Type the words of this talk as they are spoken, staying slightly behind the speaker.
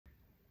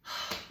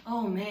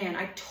Oh man,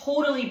 I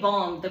totally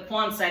bombed the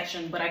quant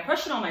section, but I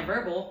crushed it on my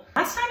verbal.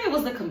 Last time it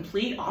was the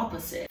complete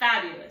opposite.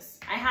 Fabulous.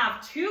 I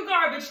have 2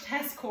 garbage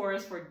test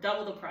scores for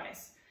double the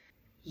price.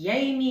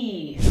 Yay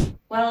me.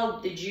 Well,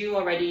 did you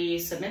already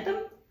submit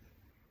them?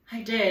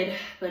 I did,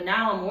 but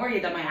now I'm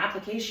worried that my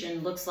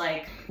application looks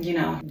like, you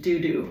know,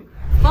 doo-doo.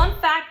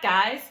 Fun fact,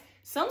 guys,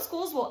 some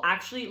schools will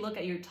actually look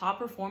at your top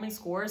performing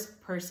scores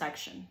per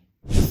section.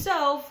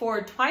 So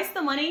for twice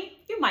the money,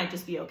 you might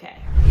just be okay.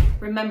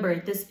 Remember,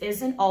 this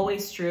isn't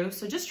always true,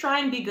 so just try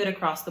and be good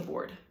across the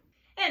board.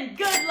 And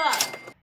good luck!